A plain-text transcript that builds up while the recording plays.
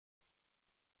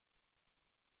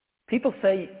People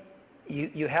say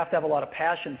you have to have a lot of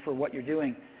passion for what you're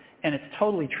doing, and it's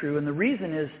totally true. And the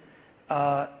reason is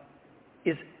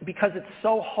because it's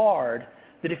so hard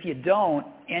that if you don't,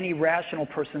 any rational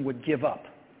person would give up.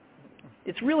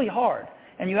 It's really hard,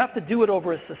 and you have to do it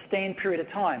over a sustained period of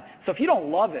time. So if you don't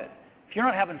love it, if you're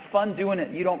not having fun doing it,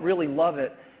 and you don't really love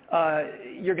it,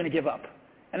 you're going to give up.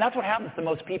 And that's what happens to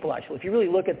most people, actually. If you really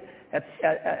look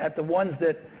at the ones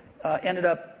that ended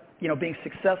up, being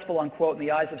successful, unquote, in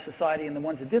the eyes of society, and the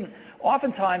ones that didn't,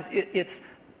 oftentimes it's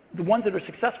the ones that are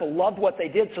successful loved what they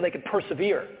did so they could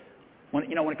persevere when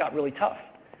it got really tough.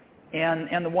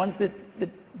 And the ones that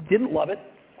didn't love it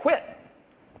quit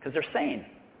because they're sane,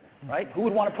 right? Who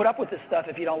would want to put up with this stuff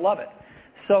if you don't love it?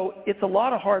 So it's a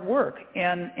lot of hard work,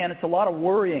 and it's a lot of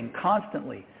worrying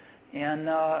constantly. And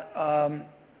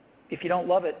if you don't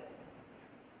love it,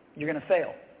 you're going to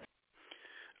fail.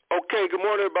 Okay, good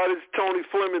morning, everybody. This is Tony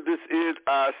Fleming. This is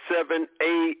our 7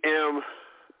 a.m.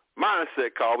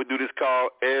 Mindset Call. We do this call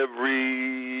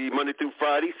every Monday through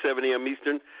Friday, 7 a.m.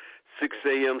 Eastern, 6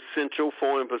 a.m. Central,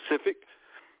 4 a.m. Pacific.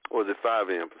 Or is it 5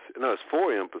 a.m. Pacific? No, it's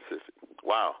 4 a.m. Pacific.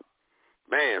 Wow.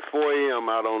 Man, 4 a.m.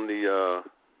 out on the,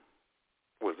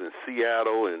 was in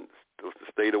Seattle and the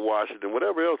state of Washington,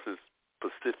 whatever else is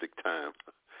Pacific time.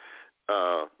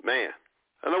 Man.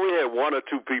 I know we had one or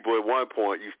two people at one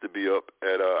point used to be up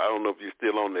at I don't know if you're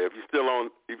still on there. If you're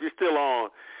still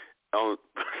on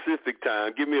Pacific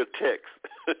time, give me a text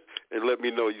and let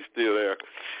me know you're still there.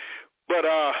 But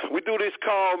we do this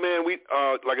call, man. We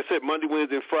like I said, Monday,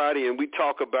 Wednesday, and Friday, and we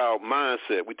talk about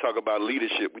mindset. We talk about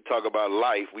leadership. We talk about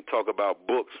life. We talk about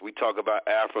books. We talk about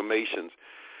affirmations.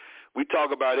 We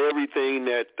talk about everything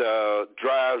that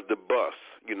drives the bus.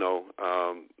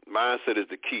 Mindset is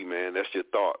the key, man. That's your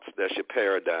thoughts. That's your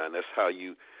paradigm. That's how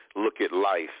you look at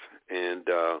life. And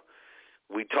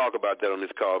we talk about that on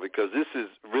this call because this is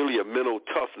really a mental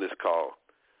toughness call,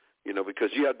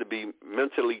 because you have to be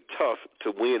mentally tough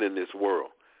to win in this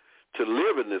world, to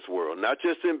live in this world, not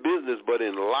just in business but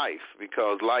in life,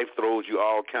 because life throws you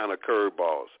all kind of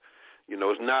curveballs.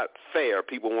 It's not fair.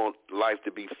 People want life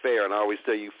to be fair, and I always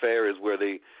tell you fair is where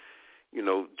they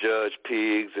judge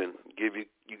pigs and you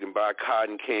can buy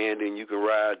cotton candy and you can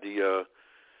ride the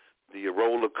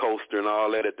roller coaster and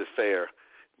all that at the fair.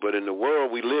 But in the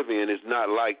world we live in, it's not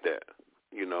like that.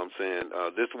 You know what I'm saying?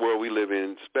 This world we live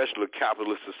in, especially the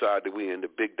capitalist society we in, the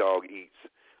big dog eats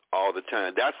all the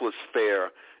time. That's what's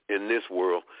fair in this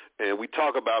world. And we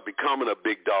talk about becoming a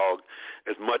big dog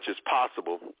as much as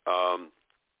possible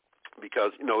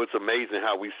because, it's amazing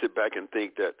how we sit back and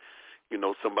think that,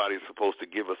 somebody's supposed to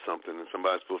give us something and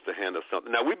somebody's supposed to hand us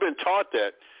something. Now, we've been taught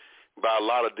that by a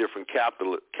lot of different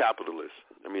capitalists.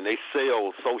 I mean, they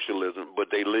sell socialism,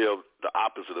 but they live the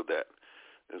opposite of that.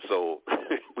 And so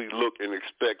we look and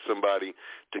expect somebody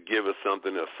to give us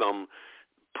something, or some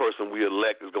person we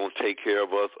elect is going to take care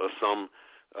of us, or some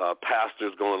pastor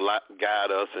is going to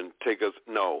guide us and take us.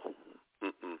 No.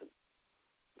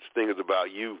 This thing is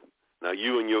about you. Now,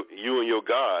 you and your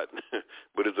God,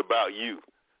 but it's about you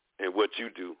and what you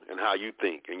do and how you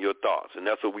think and your thoughts. And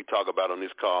that's what we talk about on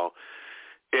this call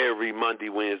every Monday,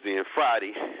 Wednesday, and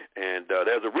Friday. And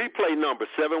there's a replay number,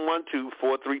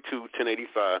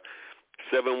 712-432-1085,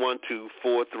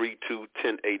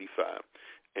 712-432-1085.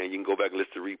 And you can go back and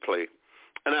listen to the replay.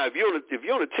 And now, if you're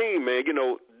on the team, man,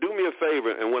 do me a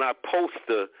favor. And when I post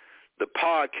the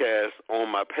podcast on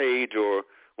my page, or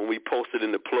when we post it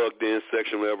in the plugged in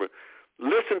section, whatever,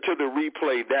 listen to the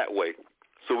replay that way,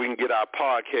 so we can get our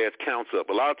podcast counts up.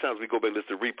 A lot of times we go back and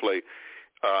listen to replay,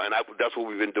 and that's what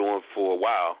we've been doing for a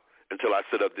while until I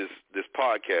set up this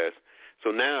podcast. So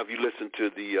now if you listen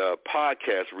to the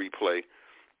podcast replay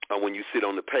when you sit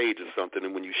on the page or something,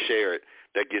 and when you share it,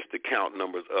 that gets the count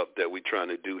numbers up that we're trying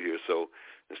to do here. So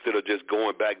instead of just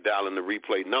going back dialing the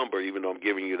replay number, even though I'm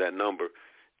giving you that number,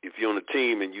 if you're on the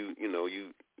team and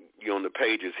you're on the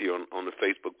pages here on the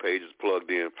Facebook pages plugged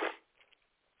in,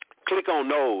 click on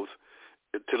those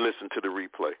to listen to the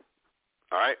replay.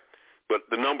 All right? But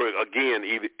the number, again,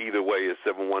 either way is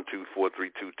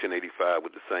 712-432-1085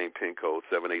 with the same PIN code,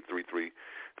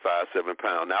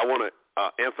 783357#. Now, I want to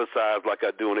emphasize, like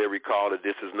I do on every call, that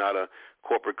this is not a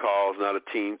corporate call, it's not a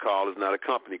team call, it's not a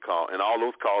company call. And all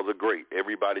those calls are great.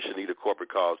 Everybody should need a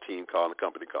corporate call, team call, and a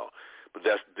company call. But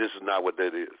this is not what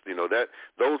that is.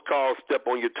 Those calls step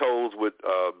on your toes with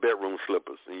bedroom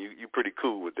slippers, and you're pretty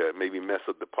cool with that. Maybe mess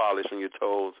up the polish on your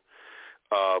toes.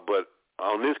 But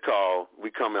on this call,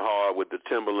 we coming hard with the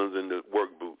Timberlands and the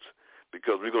work boots,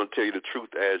 because we're going to tell you the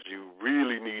truth as you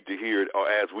really need to hear it, or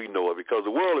as we know it, because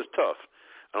the world is tough.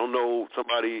 I don't know,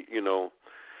 somebody,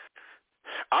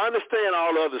 I understand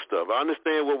all the other stuff. I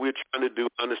understand what we're trying to do.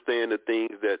 I understand the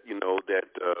things that,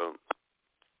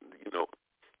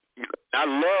 I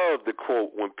love the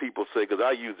quote when people say, because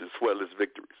I use it, sweatless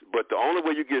victories. But the only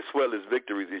way you get sweatless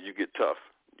victories is you get tough.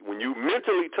 When you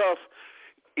mentally tough,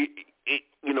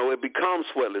 it becomes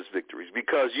sweatless victories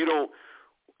because you're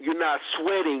not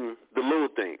sweating the little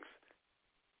things.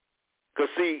 Because,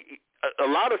 see, a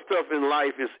lot of stuff in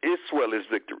life is sweatless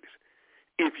victories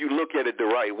if you look at it the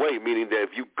right way, meaning that if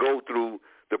you go through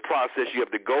the process you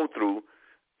have to go through,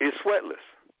 it's sweatless.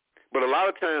 But a lot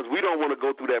of times we don't want to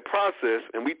go through that process,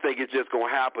 and we think it's just going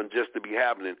to happen just to be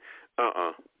happening.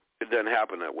 It doesn't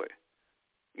happen that way.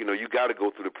 You got to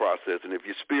go through the process. And if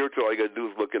you're spiritual, all you got to do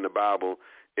is look in the Bible.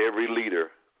 Every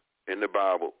leader in the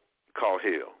Bible called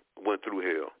hell, went through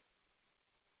hell.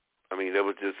 I mean, there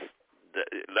was just,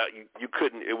 you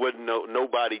couldn't, it wasn't,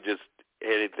 nobody just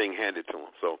had anything handed to them.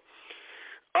 So,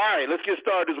 all right, let's get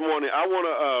started this morning. I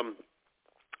want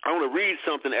to read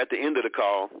something at the end of the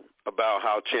call about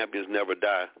how champions never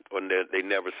die, or they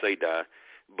never say die.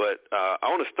 But I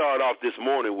want to start off this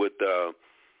morning with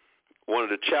one of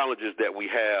the challenges that we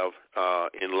have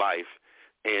in life,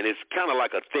 and it's kind of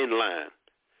like a thin line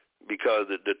because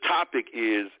the topic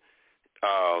is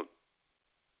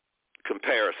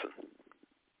comparison.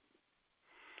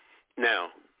 Now,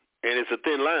 and it's a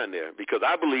thin line there because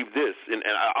I believe this, and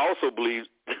I also believe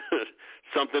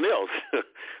something else,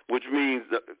 which means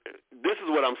this is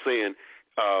what I'm saying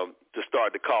to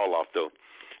start the call off, though.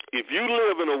 If you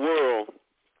live in a world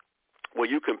where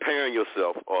you're comparing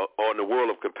yourself or in the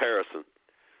world of comparison,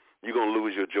 you're going to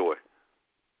lose your joy.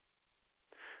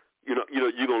 You're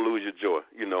going to lose your joy.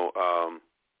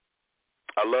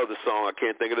 I love the song. I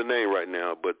can't think of the name right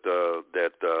now, but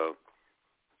that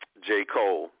J.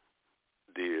 Cole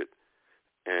did.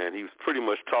 And he was pretty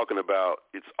much talking about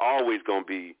it's always going to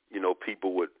be,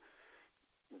 people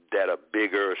that are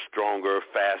bigger, stronger,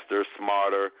 faster,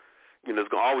 smarter. There's going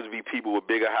to always be people with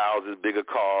bigger houses, bigger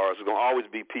cars. There's going to always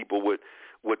be people with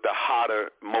the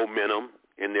hotter momentum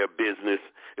in their business.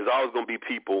 There's always going to be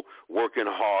people working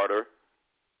harder.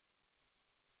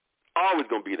 Always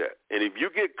going to be that. And if you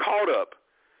get caught up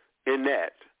in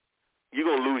that, you're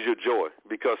going to lose your joy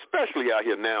because especially out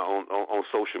here now on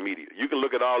social media. You can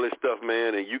look at all this stuff,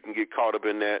 man, and you can get caught up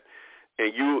in that,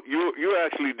 and you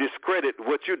actually discredit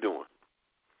what you're doing.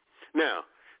 Now,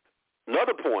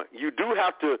 another point, you do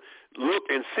have to look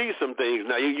and see some things.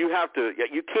 Now, you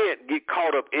can't get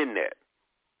caught up in that.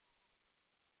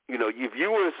 If you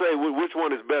were to say which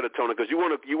one is better, Tony, because you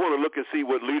want to look and see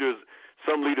what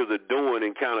some leaders are doing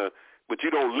and but you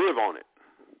don't live on it.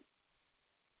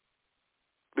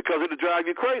 Because it'll drive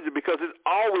you crazy because it's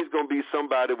always going to be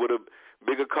somebody with a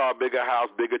bigger car, bigger house,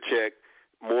 bigger check,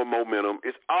 more momentum.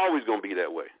 It's always going to be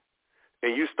that way.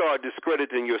 And you start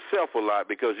discrediting yourself a lot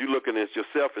because you're looking at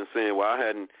yourself and saying, well,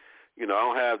 I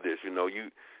don't have this.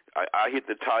 I hit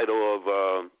the title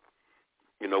of,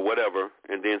 whatever,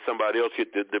 and then somebody else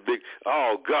hit the big,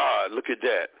 oh, God, look at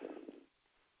that.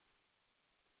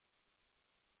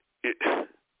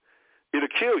 It'll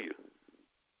kill you.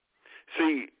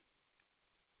 See,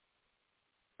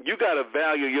 you got to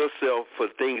value yourself for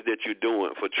things that you're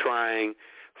doing, for trying,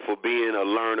 for being a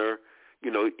learner,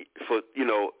 and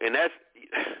that's,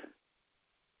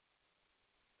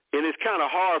 and it's kind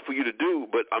of hard for you to do,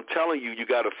 but I'm telling you, you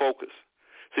got to focus.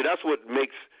 See, that's what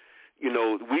makes, we're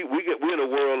in a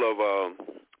world of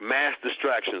mass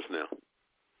distractions now.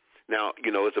 Now,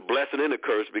 it's a blessing and a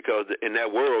curse because in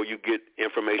that world you get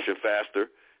information faster,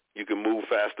 you can move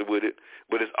faster with it,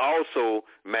 but it's also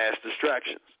mass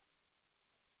distractions.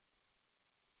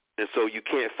 And so you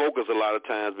can't focus a lot of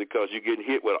times because you're getting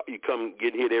hit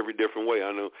getting hit every different way.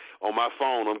 I know on my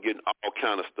phone I'm getting all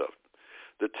kind of stuff,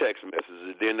 the text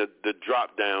messages, then the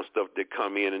drop down stuff that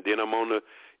come in, and then I'm on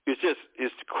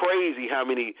it's crazy how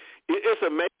many. It's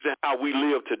amazing how we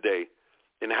live today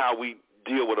and how we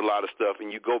deal with a lot of stuff.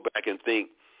 And you go back and think,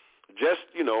 just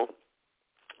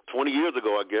 20 years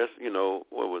ago, I guess,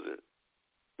 what was it?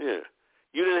 Yeah,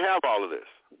 you didn't have all of this.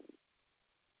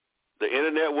 The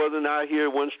internet wasn't out here,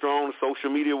 wasn't strong.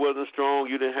 Social media wasn't strong.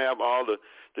 You didn't have all the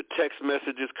text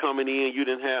messages coming in. You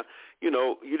didn't have, you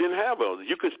didn't have all this.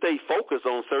 You could stay focused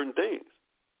on certain things.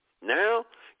 Now,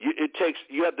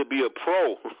 you have to be a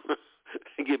pro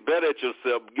and get better at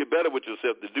yourself, get better with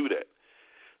yourself to do that.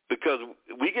 Because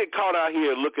we get caught out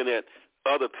here looking at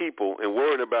other people and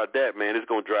worrying about that, man, it's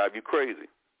going to drive you crazy.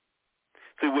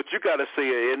 See, what you got to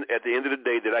say at the end of the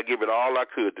day that I give it all I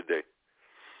could today.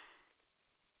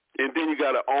 And then you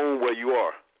got to own where you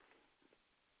are.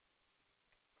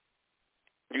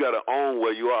 You got to own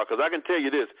where you are. Because I can tell you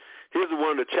this. Here's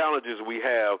one of the challenges we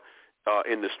have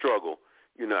in the struggle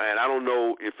and I don't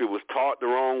know if it was taught the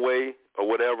wrong way or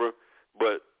whatever,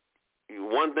 but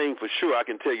one thing for sure, I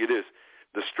can tell you this: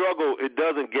 the struggle, it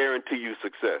doesn't guarantee you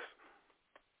success.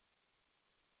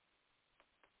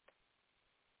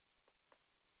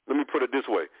 Let me put it this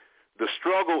way: the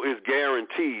struggle is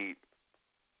guaranteed,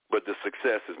 but the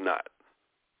success is not.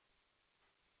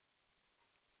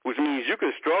 Which means you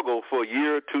can struggle for a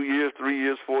year, 2 years, 3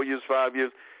 years, 4 years, 5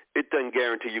 years. It doesn't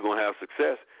guarantee you're going to have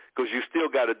success, because you still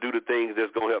got to do the things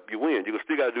that's going to help you win. You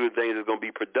still got to do the things that's going to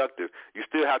be productive. You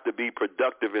still have to be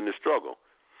productive in the struggle.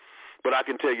 But I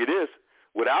can tell you this: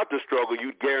 without the struggle,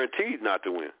 you're guaranteed not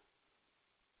to win.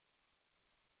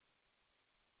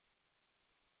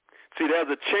 See, there's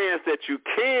a chance that you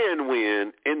can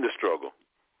win in the struggle.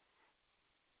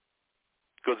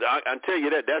 Because I tell you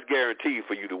that's guaranteed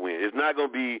for you to win. It's not going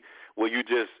to be where you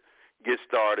just get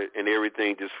started and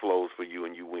everything just flows for you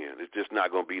and you win. It's just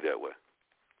not going to be that way.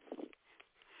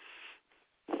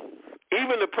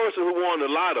 Even the person who won the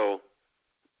lotto,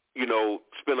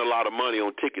 spent a lot of money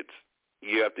on tickets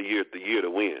year after year after year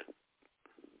to win.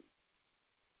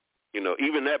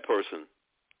 Even that person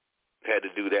had to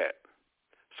do that.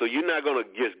 So you're not going to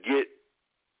just get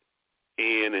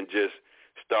in and just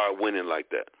start winning like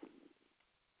that.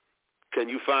 Can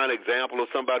you find an example of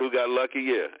somebody who got lucky?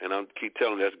 Yeah, and I keep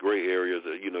telling you, that's gray areas.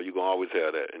 You're going to always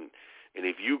have that. And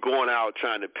if you're going out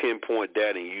trying to pinpoint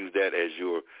that and use that as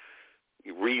your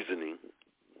reasoning,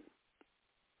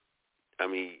 I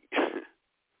mean,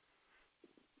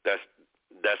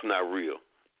 that's not real.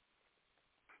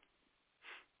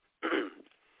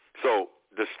 So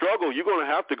the struggle, you're going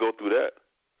to have to go through that.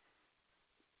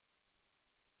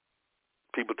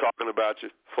 People talking about you,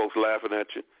 folks laughing at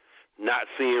you, not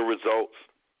seeing results,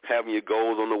 having your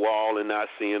goals on the wall and not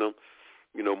seeing them,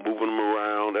 moving them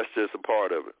around. That's just a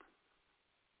part of it.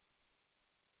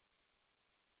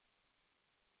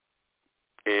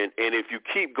 And if you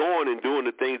keep going and doing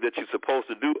the things that you're supposed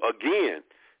to do, again,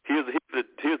 here's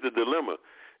the dilemma.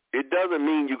 It doesn't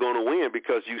mean you're going to win,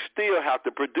 because you still have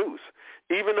to produce.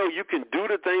 Even though you can do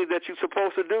the things that you're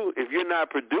supposed to do, if you're not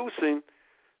producing,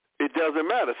 it doesn't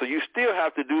matter. So you still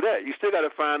have to do that. You still got to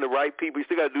find the right people. You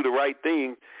still got to do the right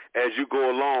thing as you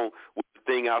go along with the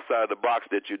thing outside the box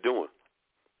that you're doing.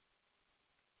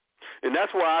 And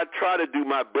that's why I try to do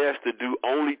my best to do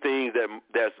only things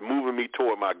that's moving me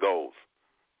toward my goals.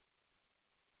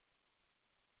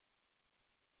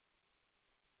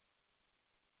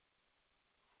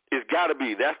 It's got to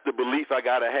be. That's the belief I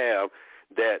got to have,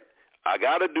 that I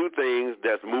got to do things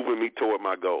that's moving me toward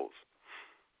my goals.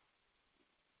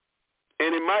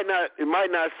 And it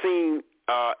might not seem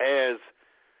as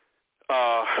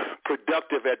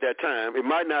productive at that time. It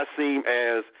might not seem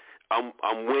as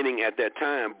I'm winning at that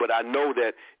time, but I know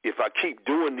that if I keep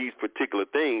doing these particular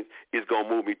things, it's going to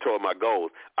move me toward my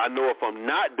goals. I know if I'm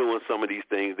not doing some of these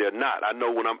things, they're not. I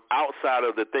know when I'm outside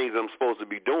of the things I'm supposed to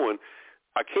be doing,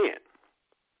 I can't.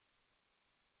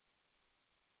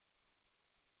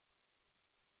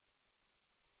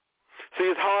 See,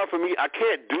 it's hard for me. I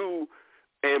can't do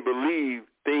and believe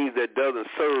things that doesn't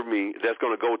serve me, that's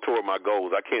going to go toward my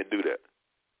goals. I can't do that.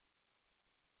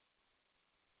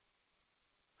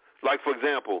 Like, for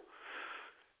example,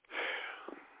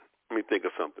 let me think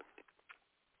of something.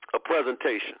 A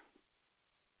presentation.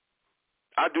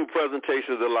 I do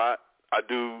presentations a lot. I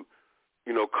do,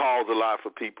 calls a lot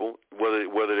for people,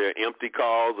 whether they're empty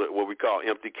calls or what we call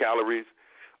empty calories,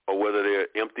 or whether they're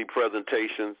empty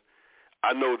presentations.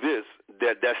 I know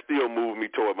that still moves me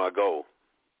toward my goal,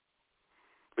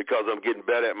 because I'm getting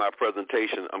better at my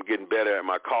presentation. I'm getting better at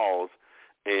my calls,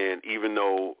 and even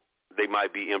though they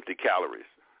might be empty calories.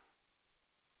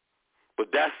 But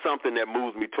that's something that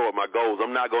moves me toward my goals.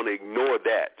 I'm not going to ignore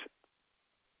that,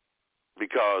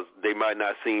 because they might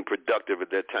not seem productive at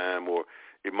that time, or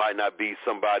it might not be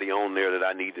somebody on there that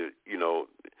I need to,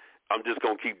 I'm just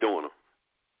going to keep doing them.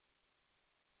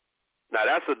 Now,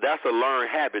 that's a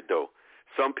learned habit, though.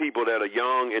 Some people that are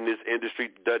young in this industry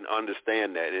doesn't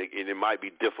understand that, and it might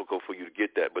be difficult for you to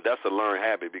get that. But that's a learned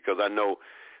habit, because I know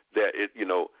that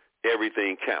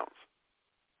everything counts.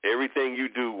 Everything you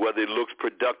do, whether it looks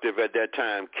productive at that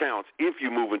time, counts if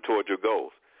you're moving toward your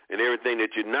goals. And everything that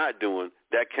you're not doing,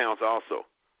 that counts also.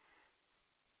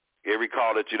 Every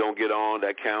call that you don't get on,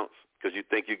 that counts, because you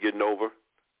think you're getting over.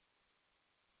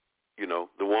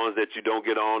 The ones that you don't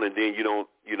get on, and then you don't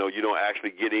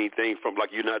actually get anything from,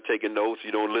 like, you're not taking notes,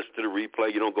 you don't listen to the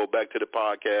replay, you don't go back to the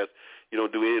podcast, you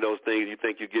don't do any of those things, you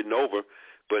think you're getting over.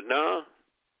 But no,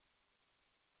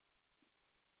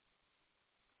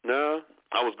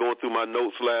 I was going through my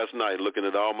notes last night, looking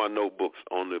at all my notebooks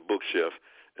on the bookshelf,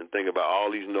 and think about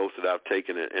all these notes that I've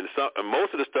taken, and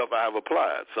most of the stuff I have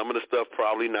applied. Some of the stuff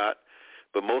probably not,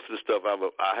 but most of the stuff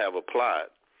I have applied.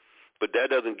 But that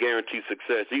doesn't guarantee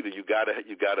success either. You gotta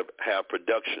have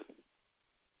production.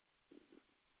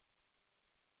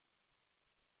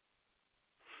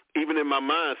 Even in my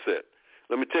mindset,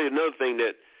 let me tell you another thing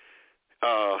that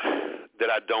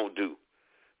I don't do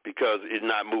because it's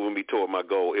not moving me toward my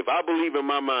goal. If I believe in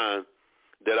my mind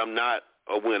that I'm not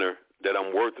a winner, that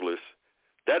I'm worthless,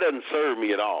 that doesn't serve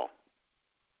me at all.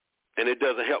 And it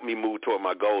doesn't help me move toward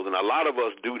my goals. And a lot of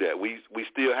us do that. We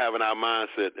still have in our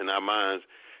mindset, in our minds,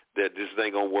 that this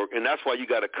ain't going to work. And that's why you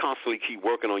got to constantly keep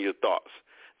working on your thoughts,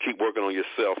 keep working on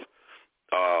yourself,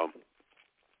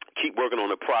 keep working on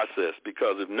the process.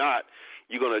 Because if not,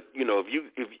 you're going to,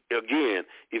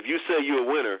 if you say you're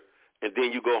a winner and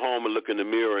then you go home and look in the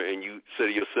mirror and you say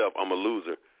to yourself, I'm a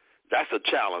loser, that's a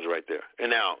challenge right there. And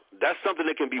now that's something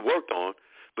that can be worked on,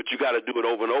 but you got to do it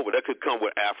over and over. That could come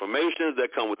with affirmations.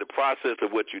 That comes with the process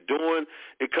of what you're doing.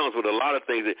 It comes with a lot of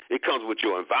things. It comes with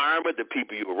your environment, the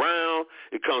people you're around.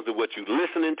 It comes with what you're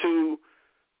listening to,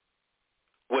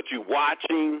 what you're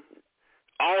watching.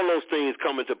 All those things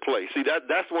come into play. See,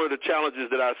 that's one of the challenges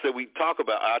that I said I talk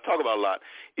about a lot.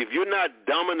 If you're not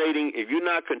dominating, if you're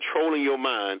not controlling your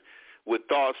mind with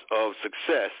thoughts of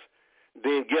success,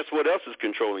 then guess what else is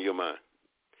controlling your mind?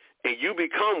 And you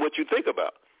become what you think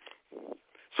about.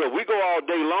 So we go all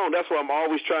day long. That's why I'm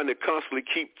always trying to constantly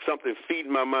keep something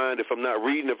feeding my mind. If I'm not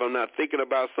reading, if I'm not thinking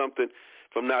about something,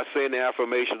 if I'm not saying the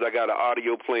affirmations, I got an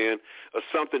audio playing or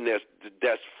something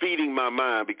that's feeding my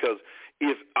mind. Because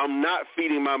if I'm not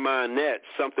feeding my mind that,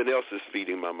 something else is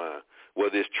feeding my mind.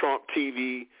 Whether it's Trump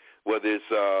TV, whether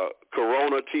it's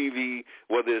Corona TV,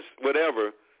 whether it's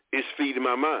whatever, it's feeding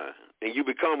my mind. And you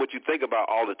become what you think about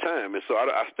all the time. And so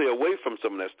I stay away from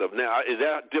some of that stuff. Now, is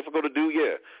that difficult to do?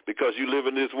 Yeah, because you live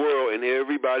in this world and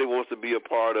everybody wants to be a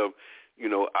part of,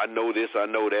 I know this, I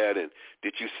know that, and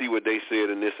did you see what they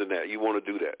said and this and that? You want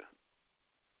to do that.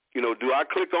 Do I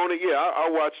click on it? Yeah, I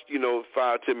watch,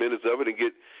 5-10 minutes of it and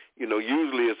get,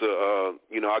 usually it's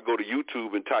I go to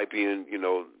YouTube and type in,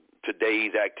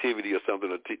 today's activity or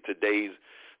something, or today's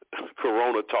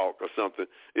Corona talk or something.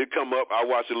 It come up, I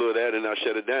watch a little of that, and I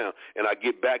shut it down, and I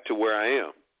get back to where I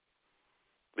am.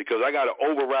 Because I got to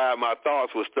override my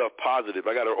thoughts with stuff positive.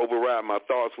 I got to override my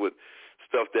thoughts with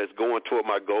stuff that's going toward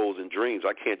my goals and dreams.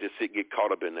 I can't just get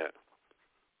caught up in that.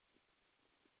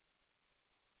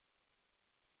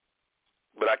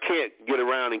 But I can't get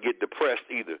around and get depressed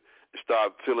either and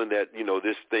start feeling that,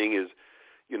 this thing is,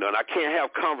 and I can't have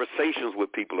conversations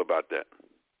with people about that.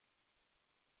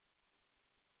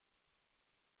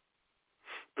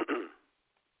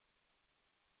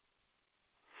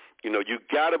 You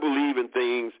got to believe in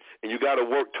things, and you got to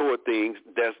work toward things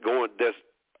that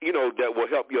will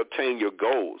help you obtain your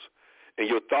goals, and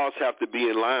your thoughts have to be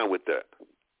in line with that.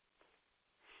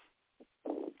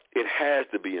 It has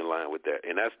to be in line with that,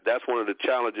 and that's one of the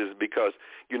challenges because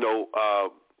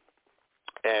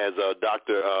as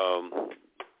Dr.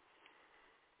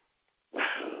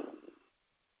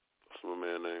 What's my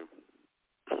man's name?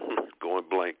 Going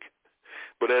blank.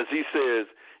 But as he says,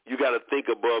 you got to think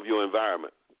above your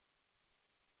environment.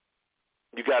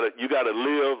 You got to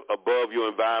live above your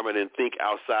environment and think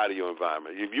outside of your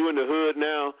environment. If you're in the hood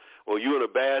now or you're in a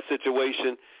bad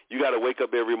situation, you got to wake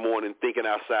up every morning thinking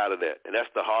outside of that. And that's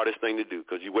the hardest thing to do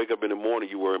because you wake up in the morning,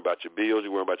 you worry about your bills,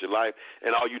 you worry about your life,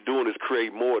 and all you're doing is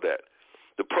create more of that.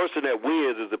 The person that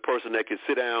wins is the person that can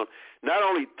sit down, not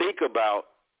only think about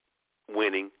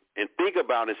winning, and think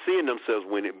about and seeing themselves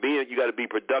winning. You got to be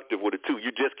productive with it too.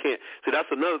 You just can't. See, that's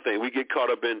another thing. We get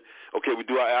caught up in, okay, we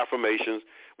do our affirmations,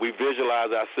 we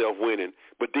visualize ourselves winning,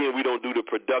 but then we don't do the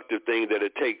productive thing that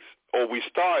it takes, or we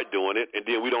start doing it, and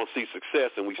then we don't see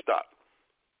success and we stop.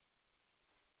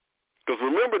 Because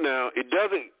remember now,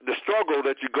 the struggle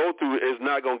that you go through is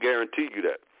not going to guarantee you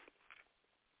that.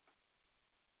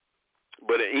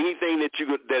 But anything that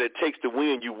it takes to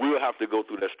win, you will have to go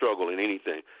through that struggle in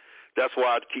anything. That's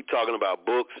why I keep talking about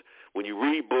books. When you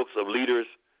read books of leaders,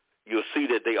 you'll see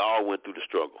that they all went through the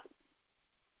struggle.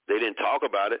 They didn't talk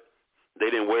about it. They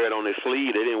didn't wear it on their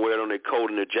sleeve. They didn't wear it on their coat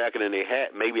and their jacket and their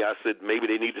hat. Maybe I said maybe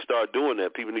they need to start doing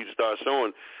that. People need to start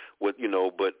showing what,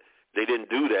 but they didn't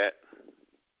do that.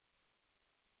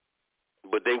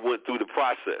 But they went through the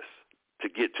process to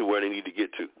get to where they need to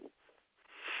get to.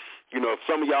 If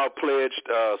some of y'all pledged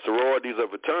sororities or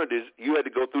fraternities, you had to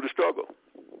go through the struggle.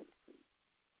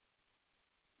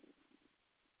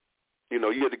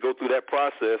 You had to go through that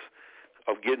process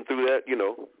of getting through that, you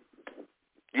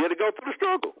had to go through the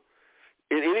struggle.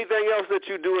 In anything else that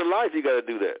you do in life, you got to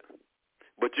do that.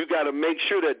 But you got to make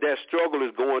sure that struggle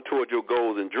is going toward your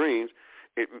goals and dreams.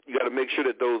 You got to make sure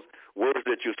that those words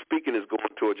that you're speaking is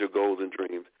going towards your goals and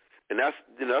dreams. And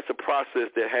that's a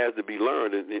process that has to be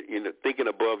learned in thinking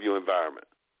above your environment.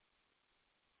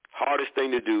 Hardest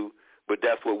thing to do, but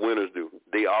that's what winners do.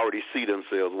 They already see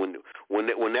themselves.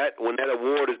 When that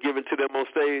award is given to them on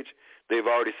stage, they've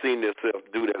already seen themselves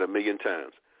do that 1,000,000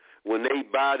 times. When they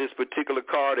buy this particular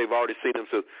car, they've already seen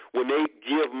themselves. When they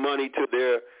give money to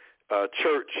their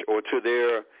church or to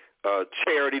their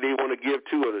charity they want to give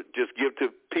to, or just give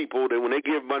to people, when they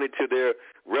give money to their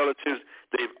relatives,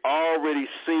 they've already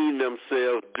seen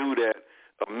themselves do that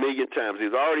 1,000,000 times.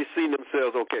 They've already seen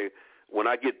themselves, okay, when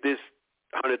I get this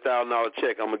 $100,000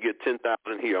 check, I'm going to get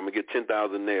 $10,000 here, I'm going to get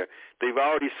 $10,000 there. They've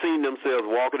already seen themselves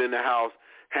walking in the house,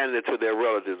 handing it to their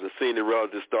relatives and seeing the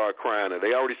relatives start crying.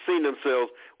 They already seen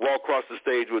themselves walk across the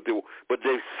stage but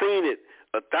they've seen it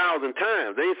 1,000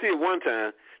 times. They didn't see it one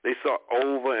time. They saw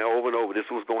over and over and over, this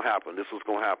was going to happen, this was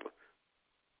going to happen.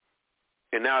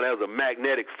 And now there's a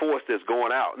magnetic force that's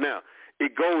going out. Now,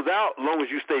 it goes out as long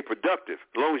as you stay productive.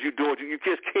 As long as you do it, you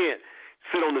just can't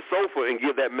sit on the sofa and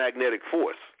give that magnetic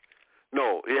force.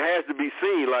 No, it has to be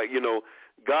seen like,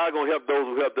 God going to help those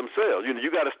who help themselves.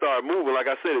 You got to start moving. Like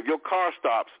I said, if your car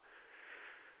stops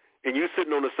and you're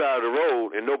sitting on the side of the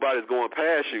road and nobody's going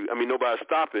past you, nobody's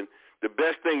stopping, the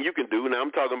best thing you can do, now I'm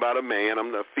talking about a man,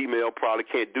 I'm a female, probably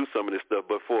can't do some of this stuff,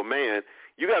 but for a man,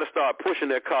 you got to start pushing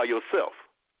that car yourself.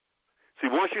 See,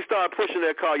 once you start pushing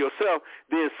that car yourself,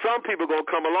 then some people are going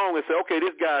to come along and say, okay,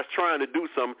 this guy's trying to do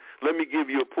something. Let me give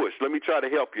you a push. Let me try to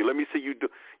help you. Let me see you do,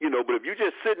 but if you're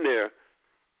just sitting there,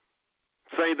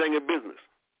 same thing in business,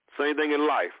 same thing in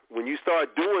life. When you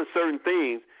start doing certain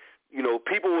things,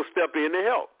 people will step in to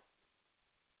help.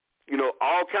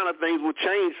 All kind of things will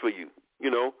change for you,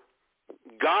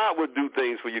 God will do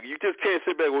things for you. You just can't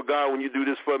sit back with God when you do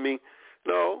this for me.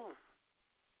 No.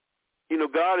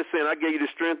 God is saying, I gave you the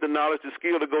strength, the knowledge, the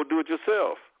skill to go do it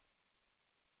yourself.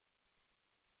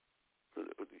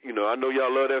 I know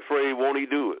y'all love that phrase, won't he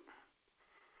do it?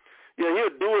 Yeah,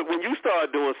 he'll do it when you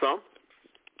start doing something.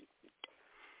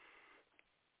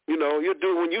 You'll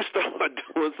do it when you start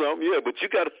doing something, yeah, but you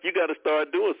gotta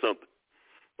start doing something.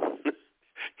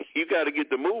 You gotta get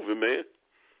to moving, man.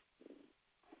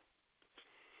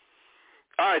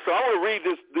 All right, so I want to read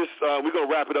this we're going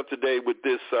to wrap it up today with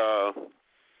this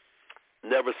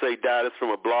Never Say Die. That's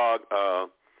from a blog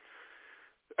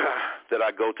that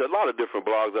I go to. A lot of different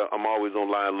blogs. I'm always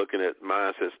online looking at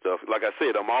mindset stuff. Like I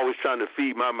said, I'm always trying to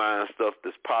feed my mind stuff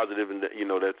that's positive and,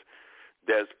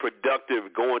 that's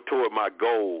productive going toward my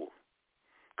goal.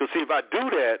 Because, see, if I do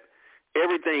that,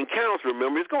 everything counts,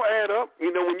 remember. It's going to add up.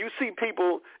 When you see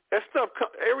people, that stuff,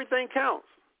 everything counts.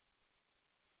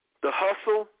 The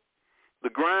hustle, the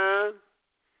grind,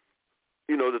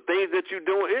 the things that you're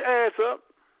doing, it adds up.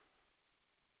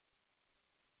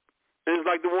 And it's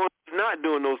like the ones not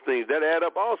doing those things, that add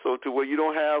up also to where you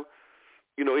don't have,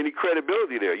 any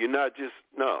credibility there. You're not just,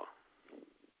 no.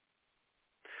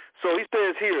 So he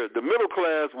says here, the middle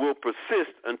class will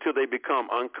persist until they become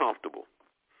uncomfortable.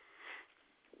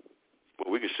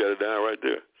 Well, we can shut it down right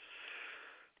there.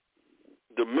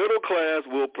 The middle class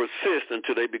will persist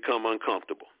until they become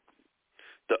uncomfortable.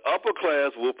 The upper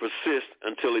class will persist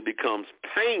until it becomes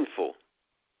painful.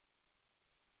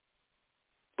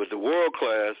 But the world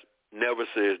class never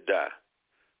says die.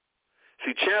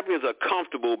 See, champions are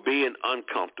comfortable being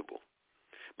uncomfortable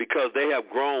because they have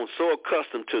grown so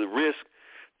accustomed to the risk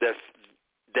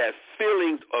that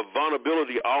feelings of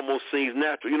vulnerability almost seems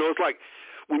natural. It's like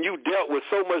when you dealt with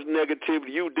so much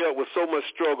negativity, you dealt with so much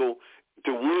struggle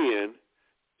to win,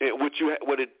 and what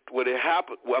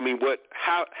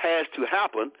has to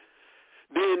happen,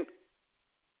 then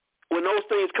when those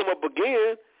things come up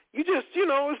again, you just,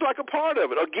 it's like a part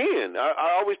of it. Again,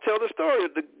 I always tell the story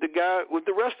of the guy with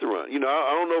the restaurant. I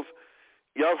don't know if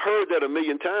y'all have heard that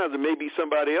 1,000,000 times, and maybe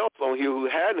somebody else on here who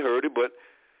hadn't heard it, but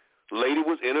lady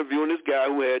was interviewing this guy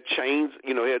who had chains,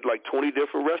 had like 20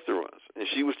 different restaurants, and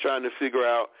she was trying to figure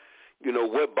out,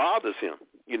 what bothers him.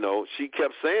 She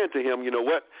kept saying to him,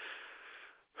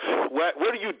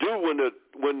 what do you do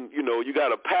when you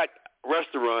got a packed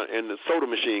restaurant and the soda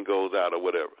machine goes out or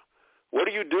whatever? What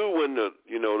do you do when the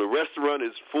restaurant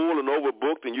is full and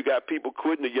overbooked and you got people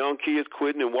quitting, the young kids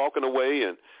quitting and walking away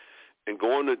and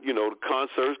going to the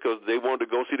concerts because they wanted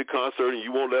to go see the concert and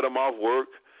you won't let them off work?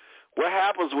 What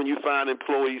happens when you find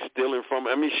employees stealing from?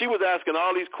 She was asking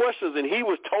all these questions and he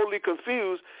was totally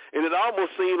confused, and it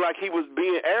almost seemed like he was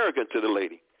being arrogant to the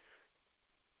lady.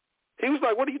 He was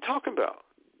like, "What are you talking about?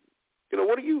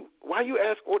 Why you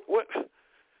ask what?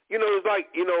 It's like,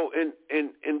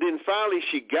 and then finally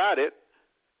she got it.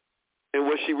 And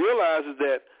what she realized is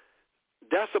that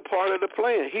that's a part of the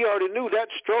plan. He already knew that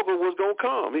struggle was going to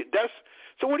come.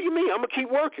 So what do you mean? I'm going to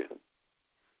keep working.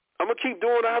 I'm going to keep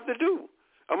doing what I have to do.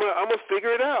 I'm going to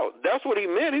figure it out. That's what he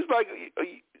meant. He's like,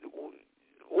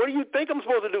 what do you think I'm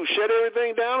supposed to do, shut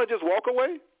everything down and just walk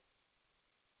away?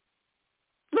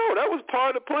 No, that was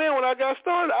part of the plan when I got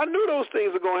started. I knew those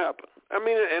things were going to happen. I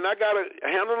mean, and I got to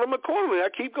handle them accordingly. I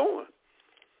keep going.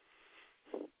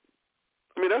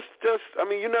 I mean, that's just, I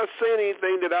mean, you're not saying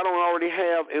anything that I don't already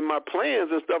have in my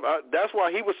plans and stuff. That's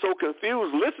why he was so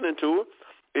confused listening to her.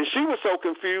 And she was so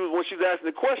confused when she's asking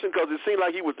the question because it seemed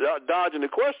like he was dodging the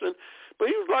question.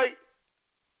 But he was like,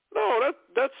 no,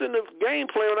 that's in the game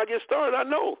plan when I get started. I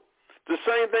know. The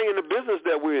same thing in the business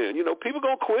that we're in. You know, people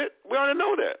going to quit. We already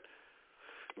know that.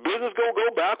 Business going to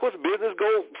go backwards. Business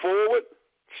go forward.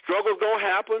 Struggle's going to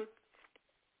happen.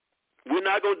 We're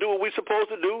not going to do what we're supposed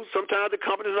to do. Sometimes the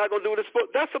company's not going to do what it's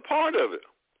supposed to. That's a part of it.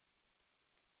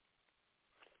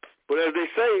 But as they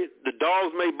say, the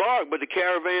dogs may bark, but the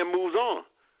caravan moves on.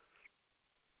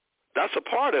 That's a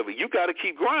part of it. You got to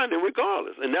keep grinding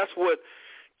regardless. And that's what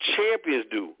champions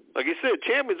do. Like I said,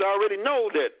 champions already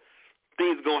know that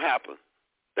things are going to happen.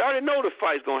 They already know the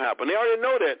fight's going to happen. They already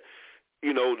know that,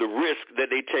 you know, the risk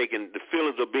that they take and the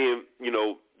feelings of being, you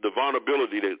know, the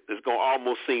vulnerability that is going to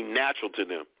almost seem natural to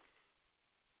them.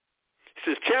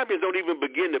 He says champions don't even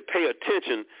begin to pay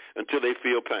attention until they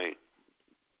feel pain,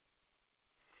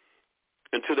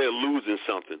 until they're losing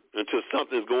something, until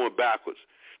something's going backwards.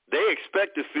 They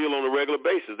expect to feel on a regular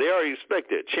basis. They already expect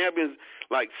that. Champions,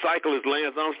 like cyclist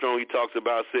Lance Armstrong, he talks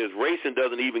about, says racing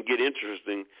doesn't even get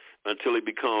interesting until it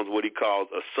becomes what he calls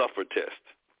a suffer test.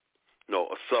 No,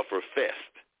 a suffer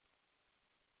fest.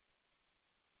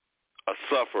 A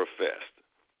suffer fest.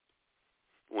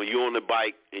 When you're on the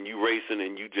bike and you racing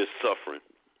and you just suffering.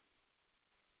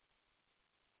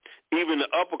 Even the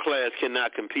upper class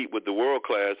cannot compete with the world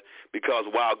class because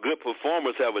while good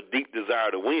performers have a deep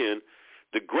desire to win,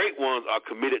 the great ones are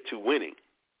committed to winning.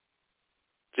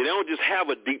 So they don't just have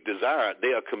a deep desire,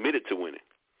 they are committed to winning.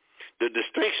 The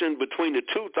distinction between the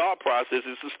two thought processes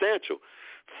is substantial.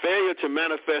 Failure to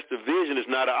manifest the vision is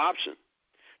not an option.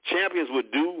 Champions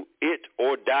would do it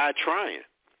or die trying.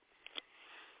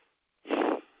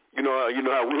 You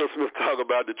know how Will Smith talk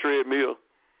about the treadmill?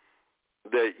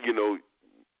 That, you know,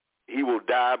 he will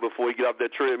die before he get off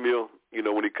that treadmill. You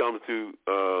know, when it comes to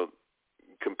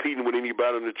competing with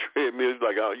anybody on the treadmill, he's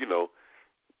like, oh, you know,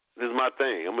 this is my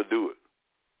thing. I'm going to do it.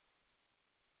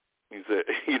 He said,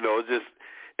 you know,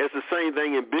 it's the same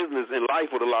thing in business and life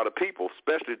with a lot of people,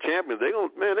 especially champions. It ain't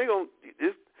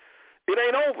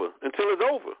over until it's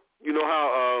over. You know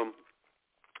how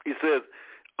he says,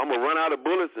 I'm going to run out of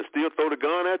bullets and still throw the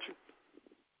gun at you?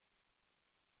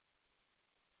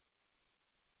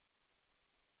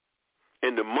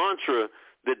 And the mantra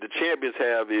that the champions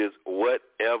have is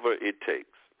whatever it takes.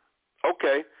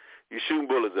 Okay, you're shooting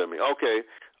bullets at me. Okay,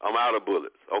 I'm out of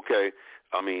bullets. Okay,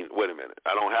 I mean, wait a minute.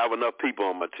 I don't have enough people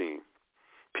on my team.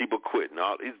 People quitting.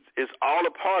 It's all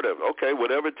a part of it. Okay,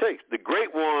 whatever it takes. The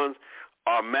great ones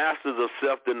are masters of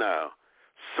self-denial,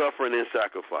 suffering and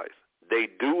sacrifice. They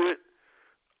do it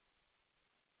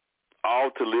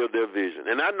all to live their vision.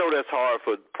 And I know that's hard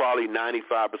for probably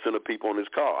 95% of people on this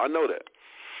call. I know that.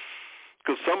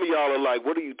 Because some of y'all are like,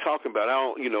 what are you talking about? I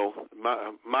don't, you know,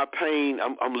 my pain,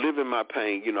 I'm living my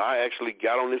pain. You know, I actually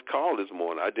got on this call this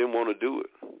morning. I didn't want to do it.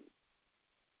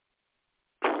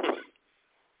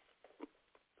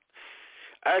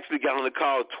 I actually got on the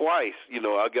call twice. You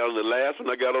know, I got on the last one,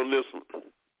 I got on this one.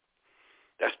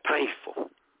 That's painful.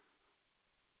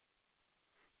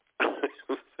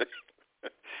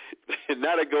 And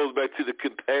now that goes back to the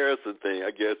comparison thing,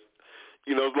 I guess.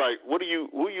 You know, it's like, who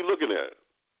are you looking at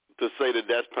to say that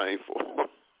that's painful?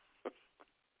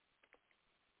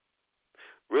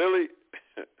 Really?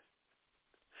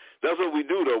 That's what we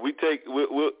do, though.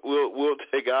 We'll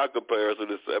take our comparison.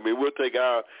 We'll take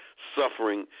our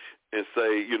suffering and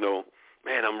say, you know,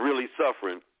 man, I'm really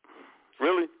suffering.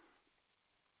 Really?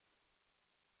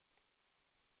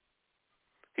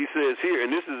 He says here,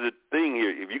 and this is the thing here,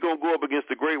 if you're going to go up against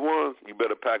the great ones, you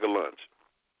better pack a lunch.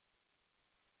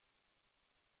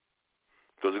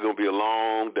 Because it's going to be a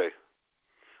long day,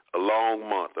 a long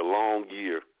month, a long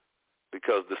year.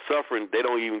 Because the suffering, they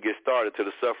don't even get started till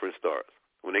the suffering starts.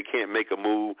 When they can't make a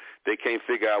move, they can't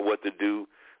figure out what to do.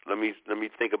 Let me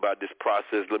think about this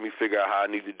process. Let me figure out how I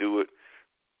need to do it.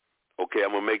 Okay,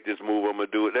 I'm going to make this move. I'm going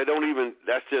to do it. They don't even,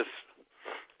 that's just,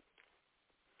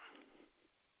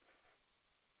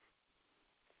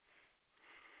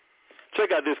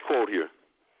 check out this quote here.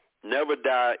 Never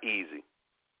die easy.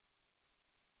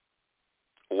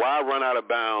 Why run out of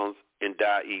bounds and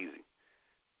die easy?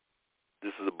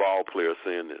 This is a ball player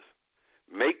saying this.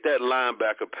 Make that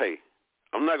linebacker pay.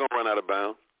 I'm not going to run out of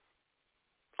bounds.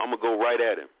 I'm going to go right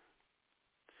at him.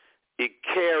 It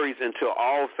carries into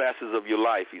all facets of your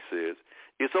life, he says.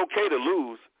 It's okay to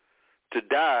lose, to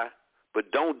die,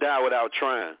 but don't die without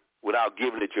trying, without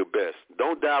giving it your best.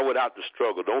 Don't die without the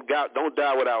struggle. Don't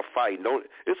die without fighting.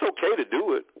 It's okay to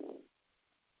do it.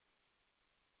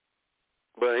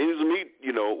 But it was me,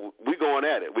 we're going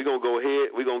at it. We're going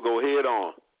to go head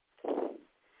on.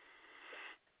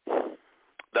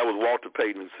 That was Walter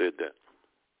Payton who said that.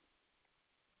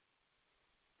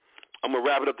 I'm going to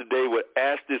wrap it up today with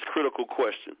ask this critical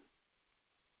question.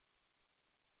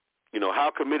 How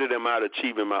committed am I to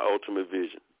achieving my ultimate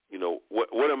vision?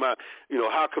 What am I,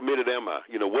 how committed am I?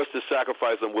 What's the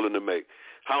sacrifice I'm willing to make?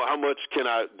 How much did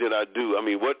I do? I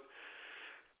mean, what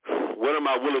am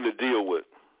I willing to deal with?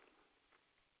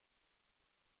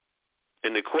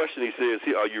 And the question he says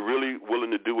here, are you really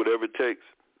willing to do whatever it takes?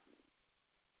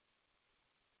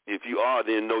 If you are,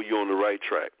 then know you're on the right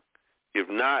track. If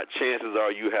not, chances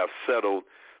are you have settled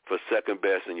for second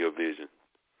best in your vision.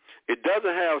 It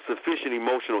doesn't have sufficient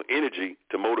emotional energy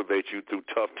to motivate you through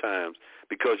tough times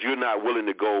because you're not willing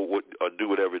to go or do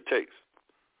whatever it takes.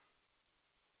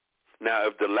 Now,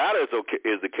 if the latter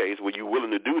is the case, where you're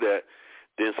willing to do that,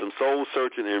 then some soul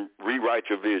searching and rewrite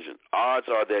your vision. Odds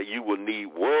are that you will need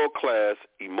world-class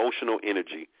emotional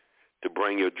energy to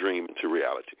bring your dream into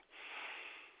reality.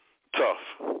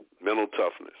 Tough, mental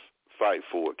toughness. Fight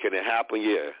for it. Can it happen?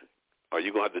 Yeah. Are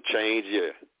you going to have to change?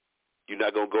 Yeah. You're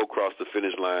not going to go across the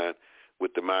finish line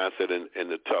with the mindset and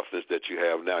the toughness that you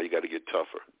have now. You got to get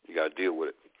tougher. You got to deal with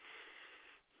it.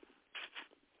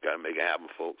 Got to make it happen,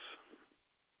 folks.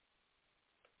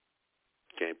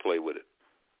 Can't play with it.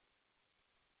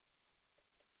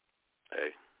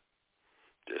 Hey,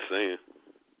 just saying.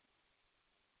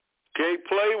 Can't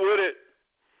play with it.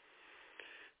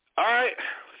 All right.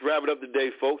 Wrap it up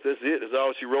today, folks. That's it. That's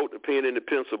all she wrote. The pen and the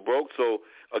pencil broke. So,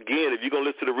 again, if you're going to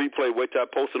listen to the replay, wait till I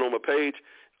post it on my page.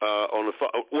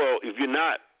 If you're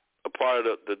not a part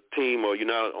of the team or you're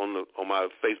not on my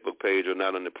Facebook page or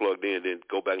not on the Plugged In, then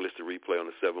go back and listen to the replay on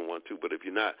the 712. But if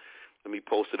you're not, let me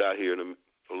post it out here in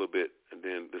a little bit and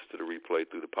then listen to the replay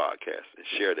through the podcast and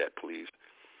share that, please,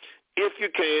 if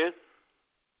you can.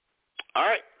 All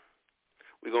right.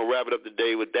 We're going to wrap it up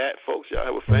today with that, folks. Y'all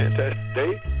have a fantastic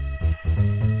day.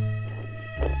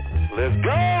 Let's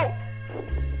go!